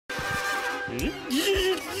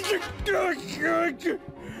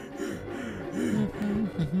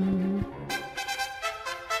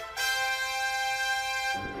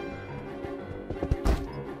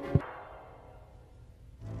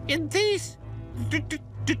In these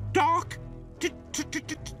dark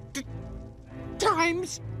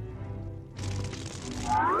times.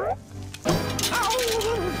 Ow!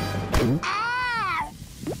 Ow!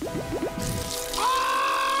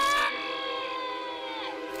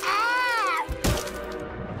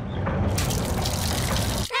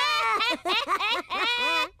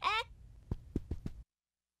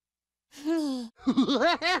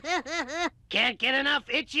 Can't get enough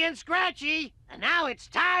Itchy and Scratchy, and now it's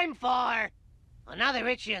time for another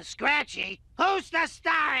Itchy and Scratchy. Who's the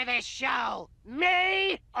star of this show?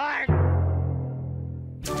 Me or...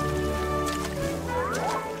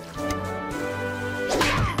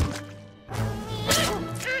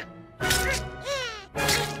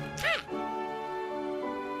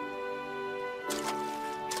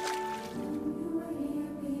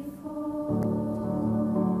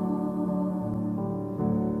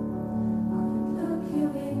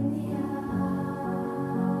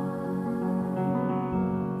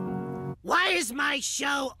 Why is my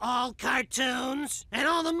show all cartoons? And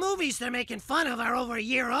all the movies they're making fun of are over a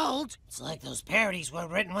year old. It's like those parodies were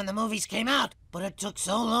written when the movies came out, but it took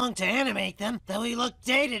so long to animate them that we look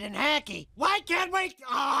dated and hacky. Why can't we...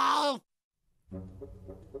 Oh!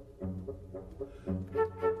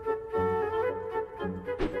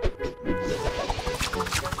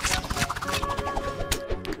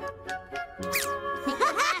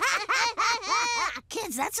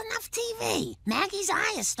 Kids, that's enough TV. Maggie's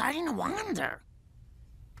eye is starting to wander.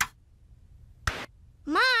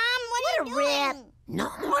 Mom, what are you doing? No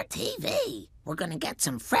more TV. We're gonna get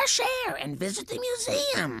some fresh air and visit the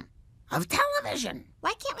museum of television.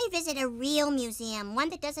 Why can't we visit a real museum, one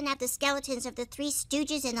that doesn't have the skeletons of the Three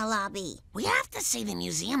Stooges in the lobby? We have to see the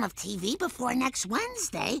Museum of TV before next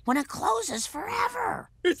Wednesday, when it closes forever.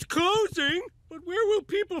 It's closing? But where will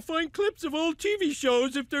people find clips of old TV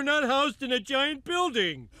shows if they're not housed in a giant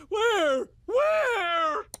building? Where?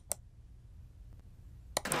 Where?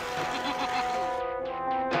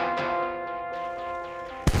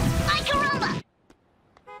 Ay, caramba!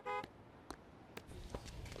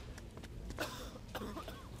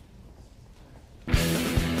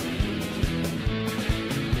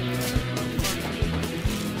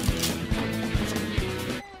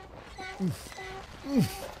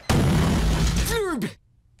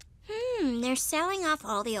 They're selling off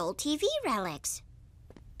all the old TV relics.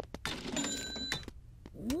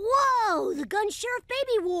 Whoa! The gun Sheriff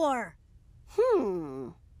Baby wore!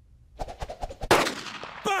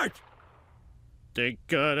 Bart! Thank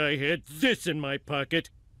God I had this in my pocket.